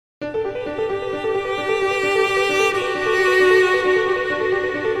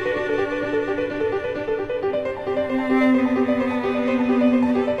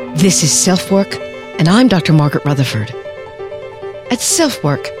This is SelfWork, and I'm Dr. Margaret Rutherford. At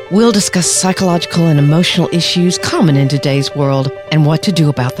SelfWork, we'll discuss psychological and emotional issues common in today's world and what to do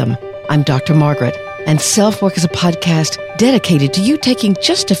about them. I'm Dr. Margaret, and SelfWork is a podcast dedicated to you taking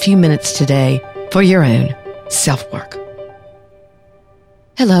just a few minutes today for your own self-work.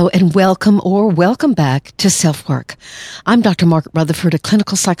 Hello and welcome back to SelfWork. I'm Dr. Margaret Rutherford, a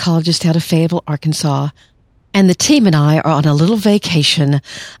clinical psychologist out of Fayetteville, Arkansas, and the team and I are on a little vacation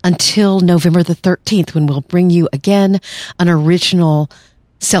until November the 13th when we'll bring you again an original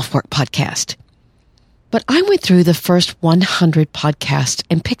SelfWork podcast. But I went through the first 100 podcasts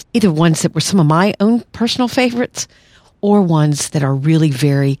and picked either ones that were some of my own personal favorites or ones that are really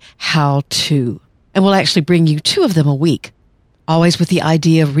very how-to. And we'll actually bring you 2 of them a week. Always with the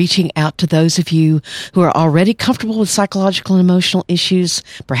idea of reaching out to those of you who are already comfortable with psychological and emotional issues.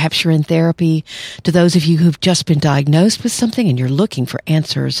 Perhaps you're in therapy. To those of you who've just been diagnosed with something and you're looking for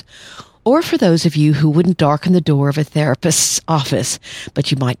answers. Or for those of you who wouldn't darken the door of a therapist's office,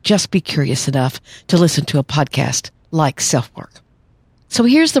 but you might just be curious enough to listen to a podcast like SelfWork. So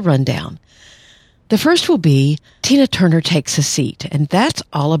here's the rundown. The first will be Tina Turner Takes a Seat. And that's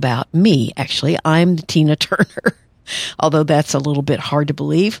all about me, actually. I'm Tina Turner. Although that's a little bit hard to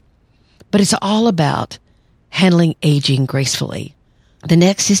believe. But it's all about handling aging gracefully. The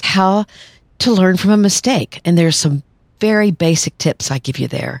next is how to learn from a mistake. And there's some very basic tips I give you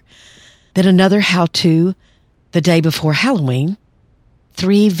there. Then another how-to the day before Halloween.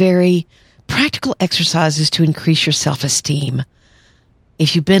 3 very practical exercises to increase your self-esteem.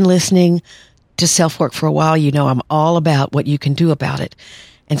 If you've been listening to SelfWork for a while, you know I'm all about what you can do about it.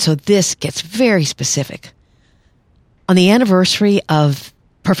 And so this gets very specific. On the anniversary of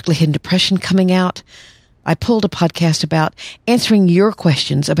Perfectly Hidden Depression coming out, I pulled a podcast about answering your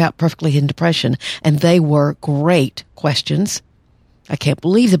questions about Perfectly Hidden Depression, and they were great questions. I can't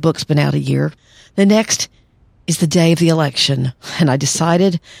believe the book's been out a year. The next is the day of the election, and I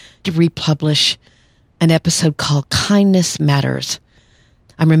decided to republish an episode called Kindness Matters.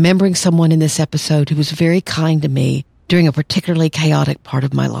 I'm remembering someone in this episode who was very kind to me during a particularly chaotic part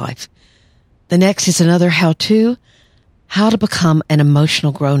of my life. The next is another how-to become an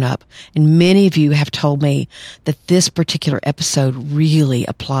emotional grown-up. And many of you have told me that this particular episode really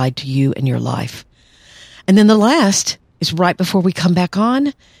applied to you in your life. And then the last is right before we come back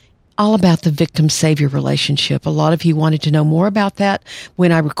on, all about the victim-savior relationship. A lot of you wanted to know more about that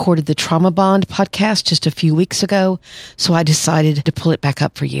when I recorded the Trauma Bond podcast just a few weeks ago, so I decided to pull it back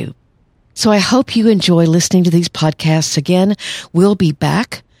up for you. So I hope you enjoy listening to these podcasts. Again, we'll be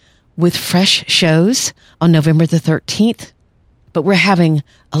back with fresh shows on November the 13th, but we're having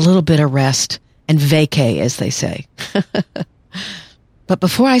a little bit of rest and vacay, as they say. But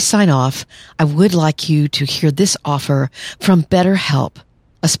before I sign off, I would like you to hear this offer from BetterHelp,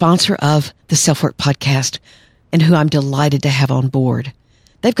 a sponsor of the SelfWork podcast and who I'm delighted to have on board.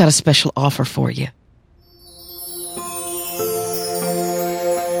 They've got a special offer for you.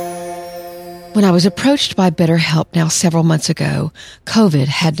 When I was approached by BetterHelp now several months ago, COVID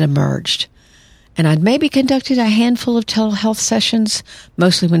hadn't emerged, and I'd maybe conducted a handful of telehealth sessions,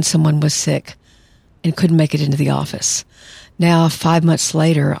 mostly when someone was sick and couldn't make it into the office. Now, 5 months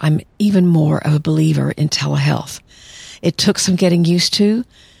later, I'm even more of a believer in telehealth. It took some getting used to,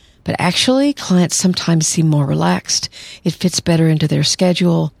 but actually, clients sometimes seem more relaxed. It fits better into their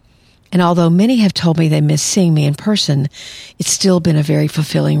schedule. And although many have told me they miss seeing me in person, it's still been a very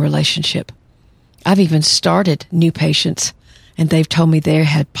fulfilling relationship. I've even started new patients, and they've told me they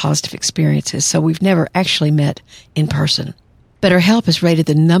had positive experiences, so we've never actually met in person. BetterHelp is rated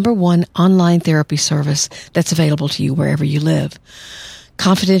the #1 online therapy service that's available to you wherever you live.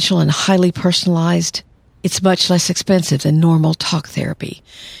 Confidential and highly personalized, it's much less expensive than normal talk therapy.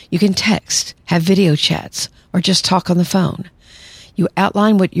 You can text, have video chats, or just talk on the phone. You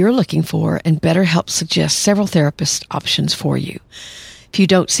outline what you're looking for, and BetterHelp suggests several therapist options for you. If you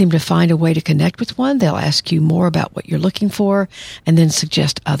don't seem to find a way to connect with one, they'll ask you more about what you're looking for and then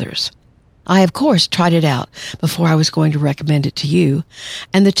suggest others. I, of course, tried it out before I was going to recommend it to you,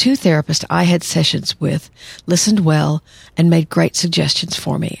 and the 2 therapists I had sessions with listened well and made great suggestions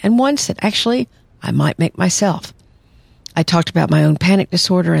for me, and ones that actually I might make myself. I talked about my own panic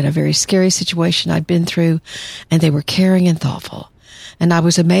disorder and a very scary situation I'd been through, and they were caring and thoughtful. And I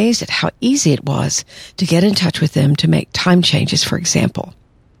was amazed at how easy it was to get in touch with them to make time changes, for example.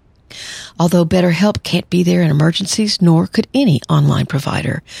 Although BetterHelp can't be there in emergencies, nor could any online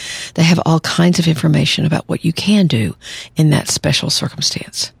provider, they have all kinds of information about what you can do in that special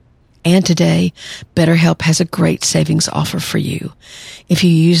circumstance. And today, BetterHelp has a great savings offer for you. If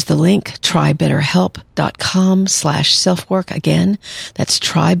you use the link trybetterhelp.com/selfwork, again, that's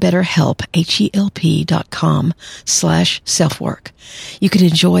trybetterhelp, HELP.com/selfwork, you can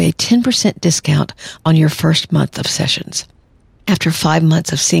enjoy a 10% discount on your first month of sessions. After 5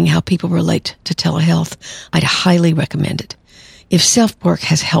 months of seeing how people relate to telehealth, I'd highly recommend it. If SelfWork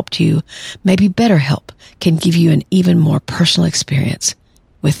has helped you, maybe BetterHelp can give you an even more personal experience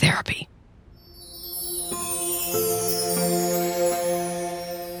with therapy.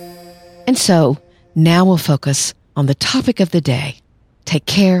 And so, now we'll focus on the topic of the day. Take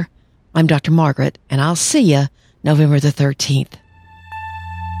care. I'm Dr. Margaret, and I'll see you November the 13th.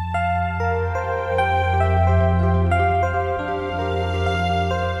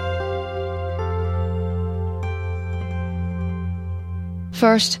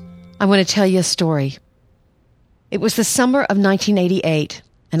 First, I want to tell you a story. It was the summer of 1988,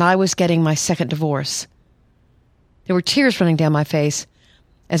 and I was getting my second divorce. There were tears running down my face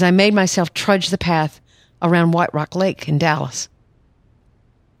as I made myself trudge the path around White Rock Lake in Dallas.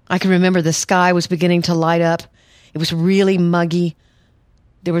 I can remember the sky was beginning to light up. It was really muggy.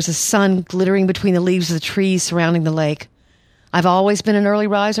 There was the sun glittering between the leaves of the trees surrounding the lake. I've always been an early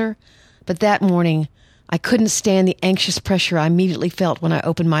riser, but that morning I couldn't stand the anxious pressure I immediately felt when I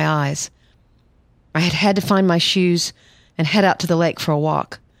opened my eyes. I had to find my shoes and head out to the lake for a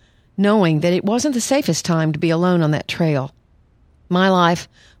walk, knowing that it wasn't the safest time to be alone on that trail. My life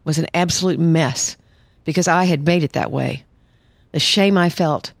was an absolute mess because I had made it that way. The shame I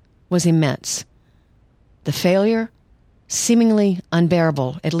felt was immense. The failure, seemingly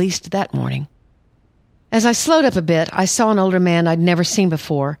unbearable, at least that morning. As I slowed up a bit, I saw an older man I'd never seen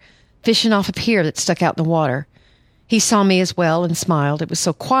before, fishing off a pier that stuck out in the water. He saw me as well and smiled. It was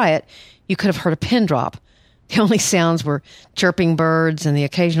so quiet, you could have heard a pin drop. The only sounds were chirping birds and the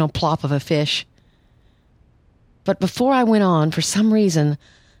occasional plop of a fish. But before I went on, for some reason,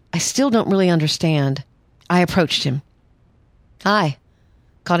 I still don't really understand, I approached him. "Hi,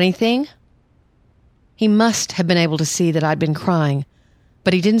 caught anything?" He must have been able to see that I'd been crying,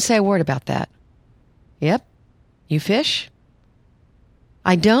 but he didn't say a word about that. "Yep, you fish?"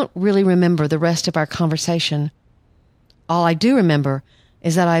 I don't really remember the rest of our conversation. All I do remember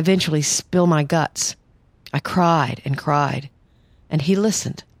is that I eventually spilled my guts. I cried, and he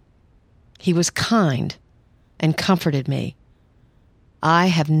listened. He was kind and comforted me. I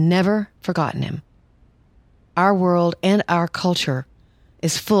have never forgotten him. Our world and our culture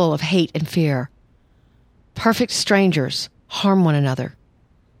is full of hate and fear. Perfect strangers harm one another.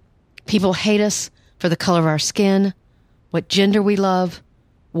 People hate us for the color of our skin, what gender we love,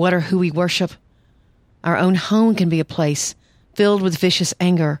 what or who we worship. Our own home can be a place filled with vicious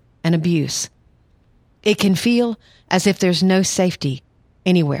anger and abuse. It can feel as if there's no safety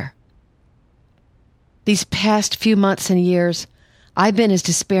anywhere. These past few months and years, I've been as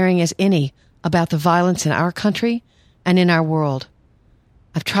despairing as any about the violence in our country and in our world.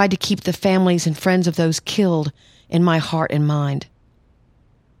 I've tried to keep the families and friends of those killed in my heart and mind.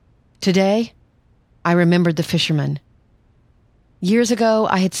 Today, I remembered the fisherman. Years ago,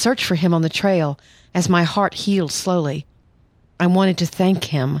 I had searched for him on the trail as my heart healed slowly. I wanted to thank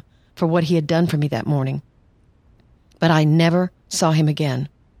him for what he had done for me that morning. But I never saw him again.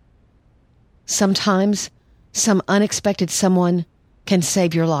 Sometimes, some unexpected someone can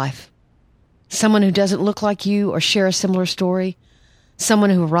save your life. Someone who doesn't look like you or share a similar story.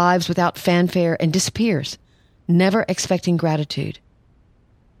 Someone who arrives without fanfare and disappears, never expecting gratitude.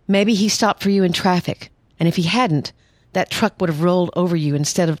 Maybe he stopped for you in traffic, and if he hadn't, that truck would have rolled over you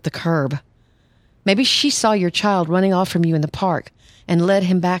instead of the curb. Maybe she saw your child running off from you in the park and led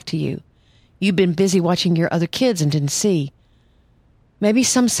him back to you. You'd been busy watching your other kids and didn't see. Maybe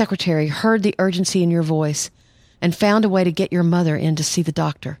some secretary heard the urgency in your voice and found a way to get your mother in to see the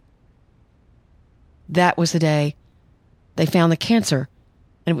doctor. That was the day they found the cancer,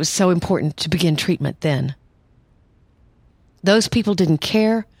 and it was so important to begin treatment then. Those people didn't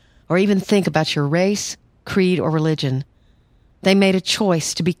care or even think about your race, creed, or religion. They made a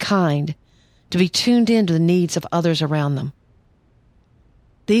choice to be kind, to be tuned in to the needs of others around them.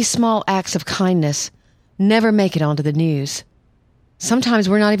 These small acts of kindness never make it onto the news. Sometimes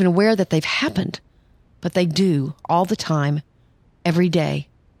we're not even aware that they've happened, but they do all the time, every day.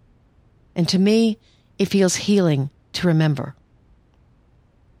 And to me, it feels healing to remember.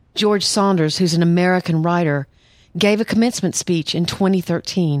 George Saunders, who's an American writer, gave a commencement speech in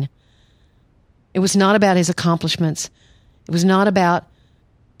 2013. It was not about his accomplishments. It was not about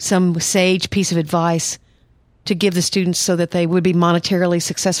some sage piece of advice to give the students so that they would be monetarily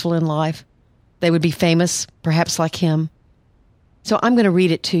successful in life. They would be famous, perhaps like him. So I'm going to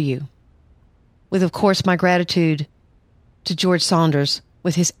read it to you. With, of course, my gratitude to George Saunders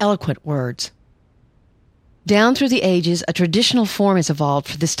with his eloquent words. Down through the ages, a traditional form has evolved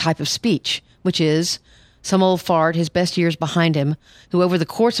for this type of speech, which is some old fart, his best years behind him, who over the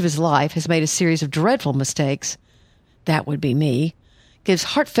course of his life has made a series of dreadful mistakes, that would be me, gives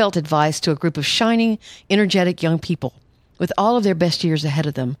heartfelt advice to a group of shining, energetic young people with all of their best years ahead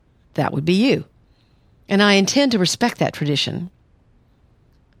of them, that would be you. And I intend to respect that tradition.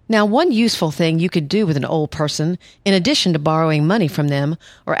 Now, one useful thing you could do with an old person, in addition to borrowing money from them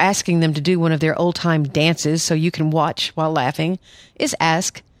or asking them to do one of their old-time dances so you can watch while laughing, is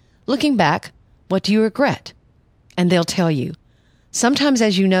ask, looking back, what do you regret? And they'll tell you. Sometimes,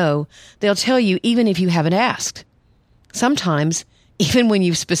 as you know, they'll tell you even if you haven't asked. Sometimes, even when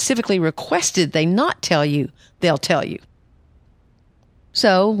you've specifically requested they not tell you, they'll tell you.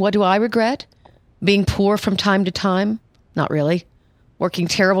 So, what do I regret? Being poor from time to time? Not really. Working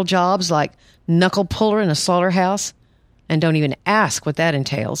terrible jobs like knuckle puller in a slaughterhouse? And don't even ask what that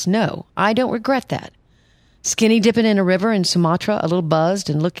entails. No, I don't regret that. Skinny dipping in a river in Sumatra, a little buzzed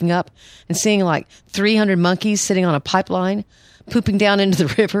and looking up and seeing like 300 monkeys sitting on a pipeline, pooping down into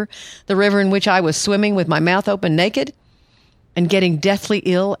the river in which I was swimming with my mouth open naked, and getting deathly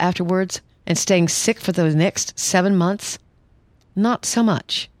ill afterwards and staying sick for the next 7 months? Not so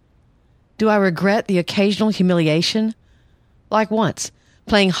much. Do I regret the occasional humiliation? Like once,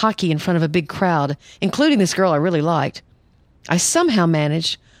 playing hockey in front of a big crowd, including this girl I really liked. I somehow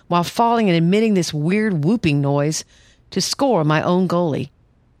managed, while falling and emitting this weird whooping noise, to score my own goalie,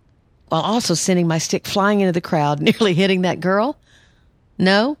 while also sending my stick flying into the crowd, nearly hitting that girl.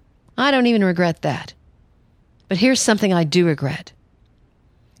 No, I don't even regret that. But here's something I do regret.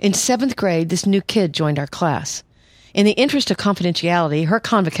 In 7th grade, this new kid joined our class. In the interest of confidentiality, her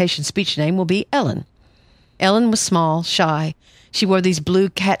convocation speech name will be Ellen. Ellen was small, shy. She wore these blue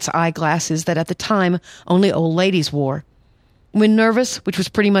cat's eye glasses that at the time only old ladies wore. When nervous, which was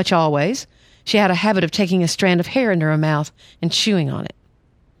pretty much always, she had a habit of taking a strand of hair into her mouth and chewing on it.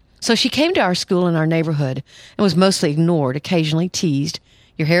 So she came to our school in our neighborhood and was mostly ignored, occasionally teased.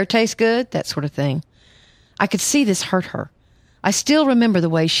 Your hair tastes good, that sort of thing. I could see this hurt her. I still remember the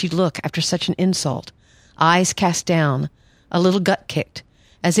way she'd look after such an insult. Eyes cast down, a little gut kicked,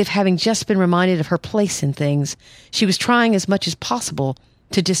 as if having just been reminded of her place in things, she was trying as much as possible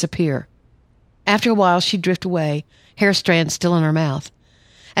to disappear. After a while, she'd drift away, hair strands still in her mouth.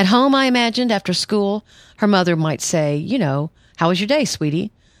 At home, I imagined, after school, her mother might say, how was your day,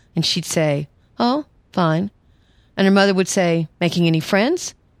 sweetie? And she'd say, oh, fine. And her mother would say, making any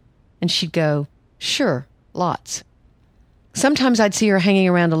friends? And she'd go, sure, lots. Sometimes I'd see her hanging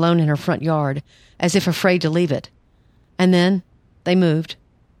around alone in her front yard, as if afraid to leave it. And then they moved.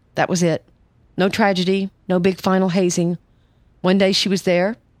 That was it. No tragedy, no big final hazing. One day she was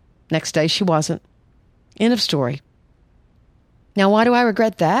there, next day she wasn't. End of story. Now, why do I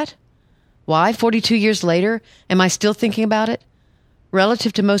regret that? Why, 42 years later, am I still thinking about it?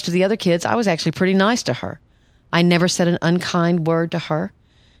 Relative to most of the other kids, I was actually pretty nice to her. I never said an unkind word to her.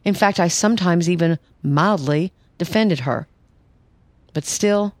 In fact, I sometimes even mildly defended her. But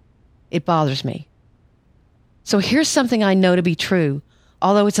still, it bothers me. So here's something I know to be true,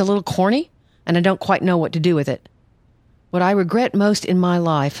 although it's a little corny, and I don't quite know what to do with it. What I regret most in my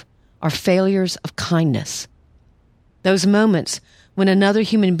life are failures of kindness. Those moments when another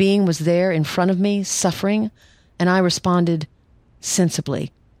human being was there in front of me, suffering, and I responded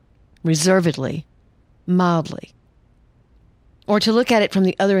sensibly, reservedly, mildly. Or to look at it from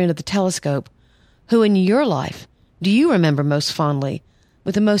the other end of the telescope, who in your life do you remember most fondly,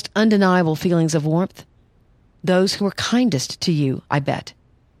 with the most undeniable feelings of warmth? Those who were kindest to you, I bet.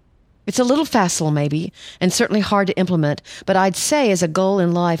 It's a little facile, maybe, and certainly hard to implement, but I'd say as a goal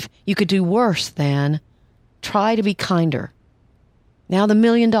in life, you could do worse than try to be kinder. Now the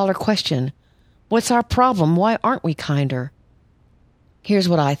million-dollar question, what's our problem? Why aren't we kinder? Here's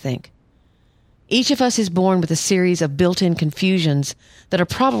what I think. Each of us is born with a series of built-in confusions that are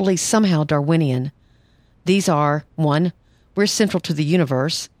probably somehow Darwinian. These are, 1, we're central to the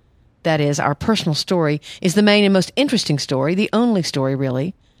universe. That is, our personal story is the main and most interesting story, the only story,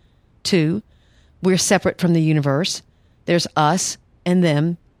 really. 2, we're separate from the universe. There's us and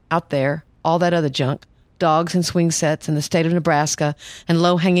them out there, all that other junk, dogs and swing sets and the state of Nebraska and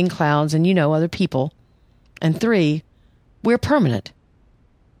low-hanging clouds and, other people. And 3, we're permanent.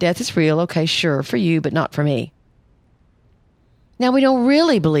 Death is real, okay, sure, for you, but not for me. Now, we don't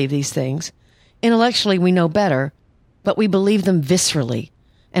really believe these things. Intellectually, we know better, but we believe them viscerally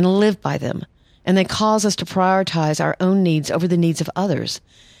and live by them, and they cause us to prioritize our own needs over the needs of others,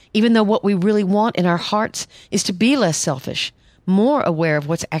 even though what we really want in our hearts is to be less selfish, more aware of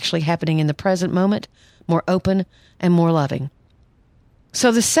what's actually happening in the present moment, more open, and more loving.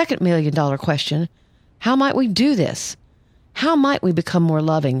 So the second $1 million question, how might we do this? How might we become more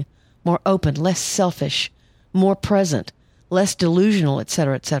loving, more open, less selfish, more present, less delusional,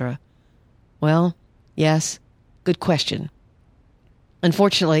 etc., etc.? Well, yes, good question.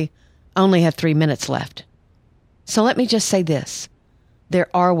 Unfortunately, I only have 3 minutes left. So let me just say this. There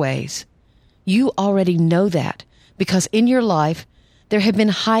are ways. You already know that because in your life, there have been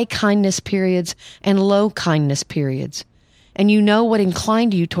high kindness periods and low kindness periods, and you know what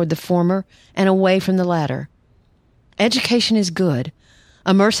inclined you toward the former and away from the latter. Education is good.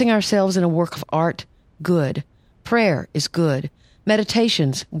 Immersing ourselves in a work of art, good. Prayer is good.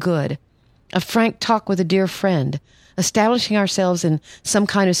 Meditation's good. A frank talk with a dear friend. Establishing ourselves in some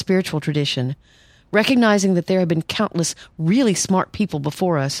kind of spiritual tradition. Recognizing that there have been countless really smart people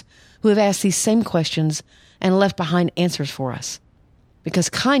before us who have asked these same questions and left behind answers for us. Because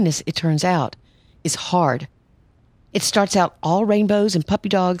kindness, it turns out, is hard. It starts out all rainbows and puppy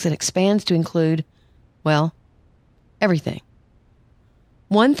dogs and expands to include, well, everything.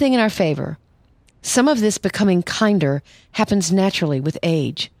 One thing in our favor, some of this becoming kinder happens naturally with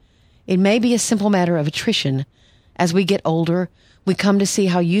age. It may be a simple matter of attrition. As we get older, we come to see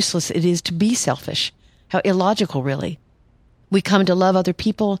how useless it is to be selfish, how illogical, really. We come to love other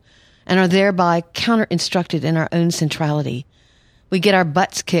people and are thereby counter-instructed in our own centrality. We get our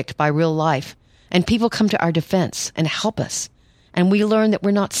butts kicked by real life, and people come to our defense and help us, and we learn that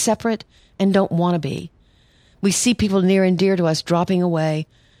we're not separate and don't want to be. We see people near and dear to us dropping away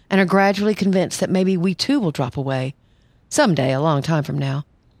and are gradually convinced that maybe we too will drop away, someday, a long time from now.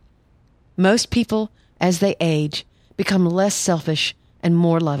 Most people, as they age, become less selfish and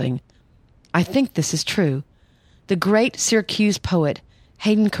more loving. I think this is true. The great Syracuse poet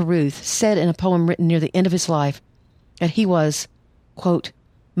Hayden Carruth said in a poem written near the end of his life that he was, quote,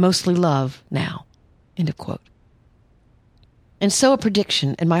 mostly love now, end of quote. And so a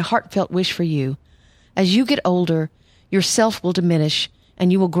prediction and my heartfelt wish for you, as you get older, your self will diminish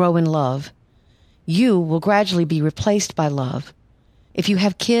and you will grow in love. You will gradually be replaced by love. If you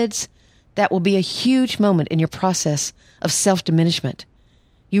have kids, that will be a huge moment in your process of self-diminishment.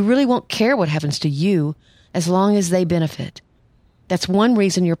 You really won't care what happens to you as long as they benefit. That's one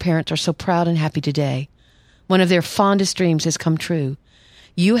reason your parents are so proud and happy today. One of their fondest dreams has come true.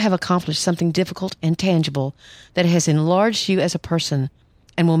 You have accomplished something difficult and tangible that has enlarged you as a person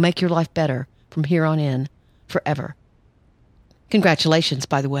and will make your life better from here on in, forever. Congratulations,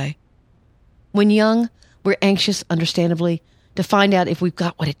 by the way. When young, we're anxious, understandably, to find out if we've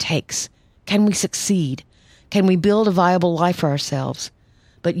got what it takes. Can we succeed? Can we build a viable life for ourselves?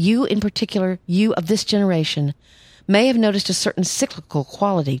 But you in particular, you of this generation, may have noticed a certain cyclical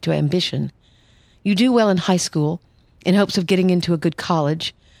quality to ambition. You do well in high school in hopes of getting into a good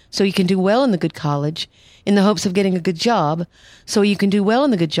college, so you can do well in the good college, in the hopes of getting a good job, so you can do well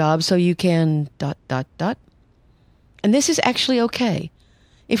in the good job, so you can ... And this is actually okay.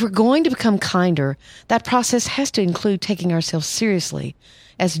 If we're going to become kinder, that process has to include taking ourselves seriously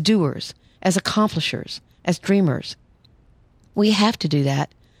as doers, as accomplishers, as dreamers. We have to do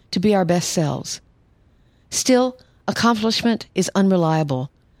that to be our best selves. Still, accomplishment is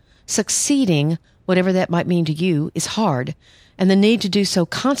unreliable. Succeeding, whatever that might mean to you, is hard, and the need to do so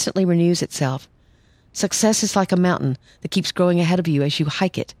constantly renews itself. Success is like a mountain that keeps growing ahead of you as you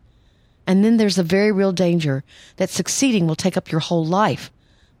hike it. And then there's the very real danger that succeeding will take up your whole life,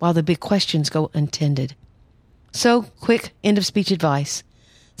 while the big questions go untended. So, quick end-of-speech advice.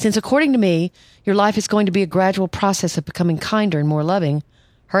 Since according to me, your life is going to be a gradual process of becoming kinder and more loving,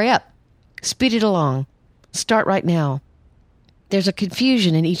 hurry up. Speed it along. Start right now. There's a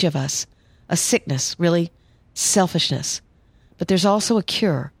confusion in each of us, a sickness, really, selfishness. But there's also a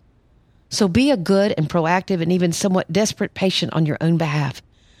cure. So be a good and proactive and even somewhat desperate patient on your own behalf.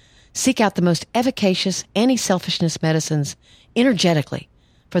 Seek out the most efficacious anti-selfishness medicines energetically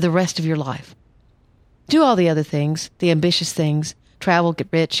for the rest of your life. Do all the other things, the ambitious things. Travel, get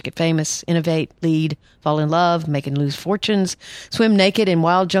rich, get famous, innovate, lead, fall in love, make and lose fortunes, swim naked in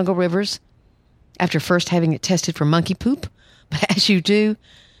wild jungle rivers, after first having it tested for monkey poop. But as you do,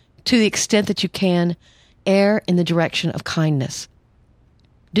 to the extent that you can, err in the direction of kindness.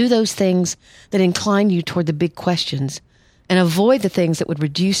 Do those things that incline you toward the big questions, and avoid the things that would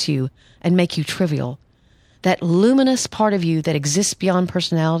reduce you and make you trivial. That luminous part of you that exists beyond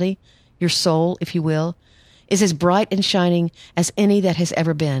personality, your soul, if you will, is as bright and shining as any that has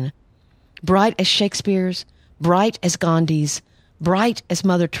ever been. Bright as Shakespeare's, bright as Gandhi's, bright as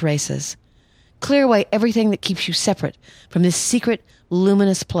Mother Teresa's. Clear away everything that keeps you separate from this secret,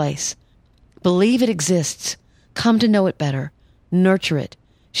 luminous place. Believe it exists. Come to know it better. nurture it,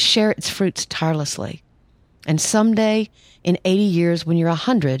 share its fruits tirelessly. And someday, in 80 years, when you're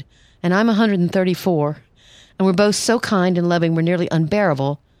 100, and I'm 134, and we're both so kind and loving we're nearly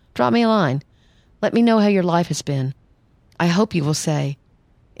unbearable, drop me a line. Let me know how your life has been. I hope you will say,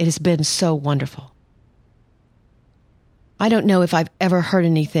 it has been so wonderful. I don't know if I've ever heard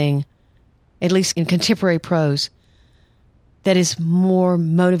anything, at least in contemporary prose, that is more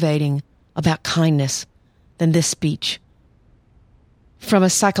motivating about kindness than this speech. From a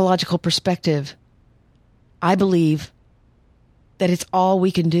psychological perspective, I believe that it's all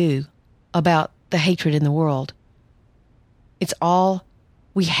we can do about the hatred in the world. It's all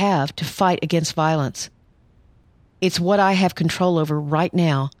we have to fight against violence. It's what I have control over right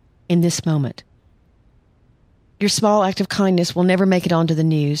now, in this moment. Your small act of kindness will never make it onto the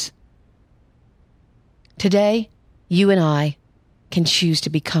news. Today, you and I can choose to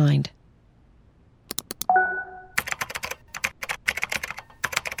be kind.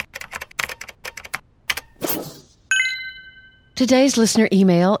 Today's listener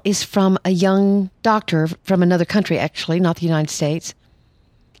email is from a young doctor from another country, actually, not the United States.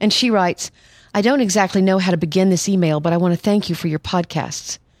 And she writes, I don't exactly know how to begin this email, but I want to thank you for your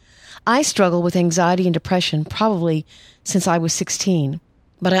podcasts. I struggle with anxiety and depression probably since I was 16,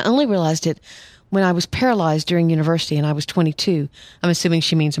 but I only realized it when I was paralyzed during university and I was 22. I'm assuming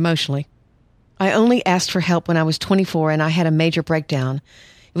she means emotionally. I only asked for help when I was 24 and I had a major breakdown.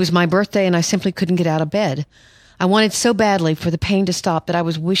 It was my birthday and I simply couldn't get out of bed. I wanted so badly for the pain to stop that I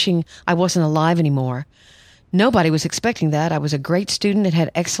was wishing I wasn't alive anymore. Nobody was expecting that. I was a great student and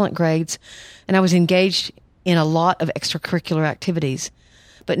had excellent grades, and I was engaged in a lot of extracurricular activities.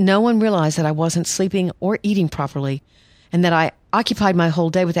 But no one realized that I wasn't sleeping or eating properly, and that I occupied my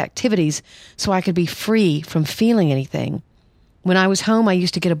whole day with activities so I could be free from feeling anything. When I was home, I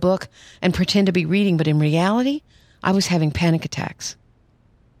used to get a book and pretend to be reading, but in reality, I was having panic attacks.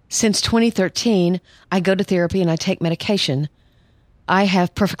 Since 2013, I go to therapy and I take medication. I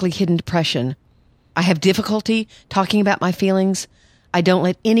have perfectly hidden depression. I have difficulty talking about my feelings. I don't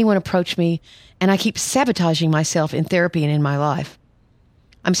let anyone approach me, and I keep sabotaging myself in therapy and in my life.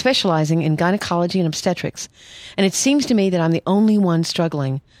 I'm specializing in gynecology and obstetrics, and it seems to me that I'm the only one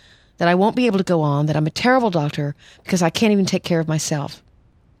struggling, that I won't be able to go on, that I'm a terrible doctor because I can't even take care of myself.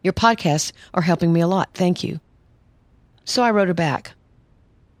 Your podcasts are helping me a lot. Thank you. So I wrote her back.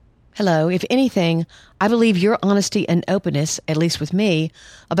 Hello. If anything, I believe your honesty and openness, at least with me,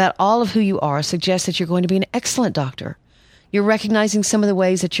 about all of who you are suggests that you're going to be an excellent doctor. You're recognizing some of the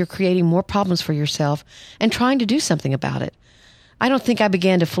ways that you're creating more problems for yourself and trying to do something about it. I don't think I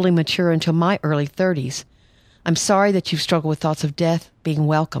began to fully mature until my early 30s. I'm sorry that you've struggled with thoughts of death being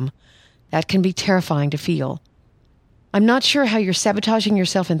welcome. That can be terrifying to feel. I'm not sure how you're sabotaging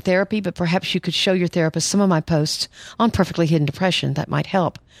yourself in therapy, but perhaps you could show your therapist some of my posts on perfectly hidden depression. That might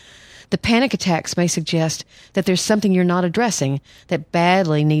help. The panic attacks may suggest that there's something you're not addressing that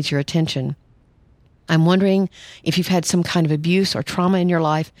badly needs your attention. I'm wondering if you've had some kind of abuse or trauma in your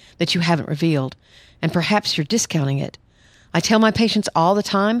life that you haven't revealed, and perhaps you're discounting it. I tell my patients all the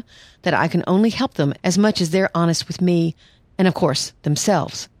time that I can only help them as much as they're honest with me and, of course,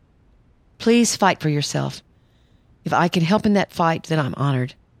 themselves. Please fight for yourself. If I can help in that fight, then I'm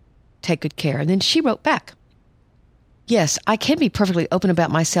honored. Take good care. And then she wrote back. Yes, I can be perfectly open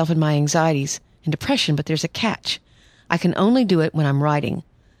about myself and my anxieties and depression, but there's a catch. I can only do it when I'm writing.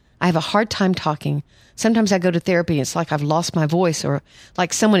 I have a hard time talking. Sometimes I go to therapy and it's like I've lost my voice or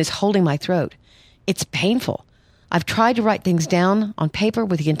like someone is holding my throat. It's painful. I've tried to write things down on paper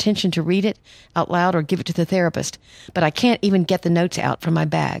with the intention to read it out loud or give it to the therapist, but I can't even get the notes out from my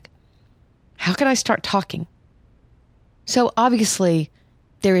bag. How can I start talking? So obviously,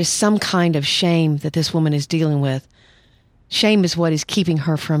 there is some kind of shame that this woman is dealing with. Shame is what is keeping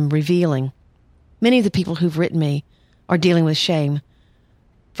her from revealing. Many of the people who've written me are dealing with shame.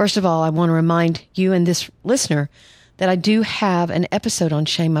 First of all, I want to remind you and this listener that I do have an episode on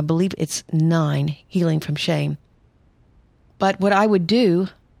shame. I believe it's 9, Healing from Shame. But what I would do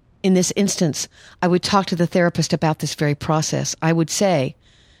in this instance, I would talk to the therapist about this very process. I would say,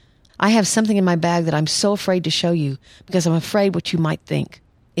 I have something in my bag that I'm so afraid to show you because I'm afraid what you might think,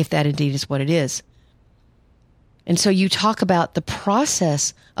 if that indeed is what it is. And so you talk about the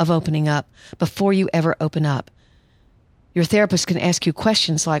process of opening up before you ever open up. Your therapist can ask you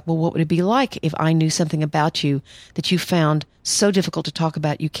questions like, well, what would it be like if I knew something about you that you found so difficult to talk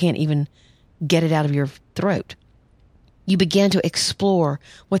about you can't even get it out of your throat? You begin to explore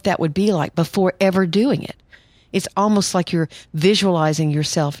what that would be like before ever doing it. It's almost like you're visualizing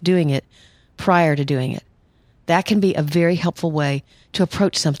yourself doing it prior to doing it. That can be a very helpful way to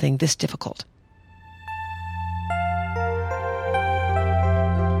approach something this difficult.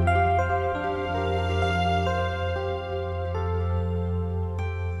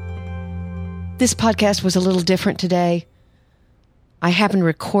 This podcast was a little different today. I happened to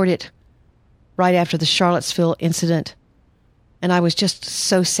record it right after the Charlottesville incident, and I was just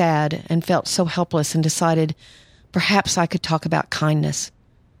so sad and felt so helpless and decided perhaps I could talk about kindness.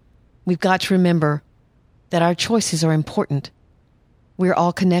 We've got to remember that our choices are important. We're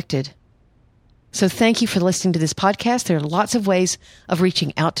all connected. So thank you for listening to this podcast. There are lots of ways of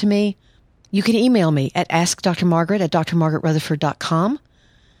reaching out to me. You can email me at askdrmargaret@drmargaretrutherford.com.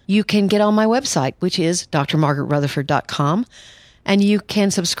 You can get on my website, which is drmargaretrutherford.com, and you can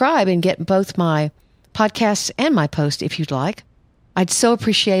subscribe and get both my podcasts and my post if you'd like. I'd so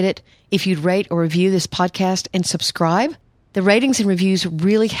appreciate it if you'd rate or review this podcast and subscribe. The ratings and reviews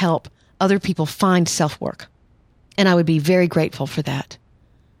really help other people find SelfWork, and I would be very grateful for that.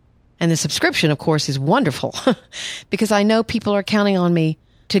 And the subscription, of course, is wonderful because I know people are counting on me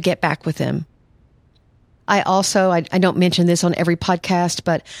to get back with them. I don't mention this on every podcast,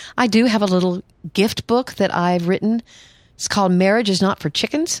 but I do have a little gift book that I've written. It's called Marriage is Not for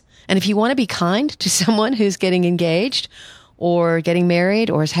Chickens. And if you want to be kind to someone who's getting engaged or getting married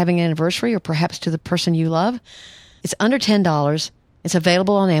or is having an anniversary or perhaps to the person you love, it's under $10. It's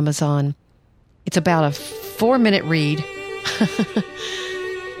available on Amazon. It's about a 4-minute read.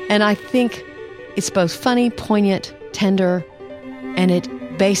 And I think it's both funny, poignant, tender, and it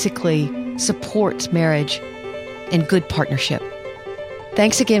basically supports marriage and good partnership.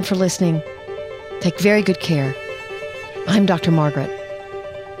 Thanks again for listening. Take very good care. I'm Dr. Margaret,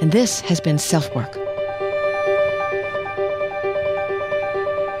 and this has been SelfWork.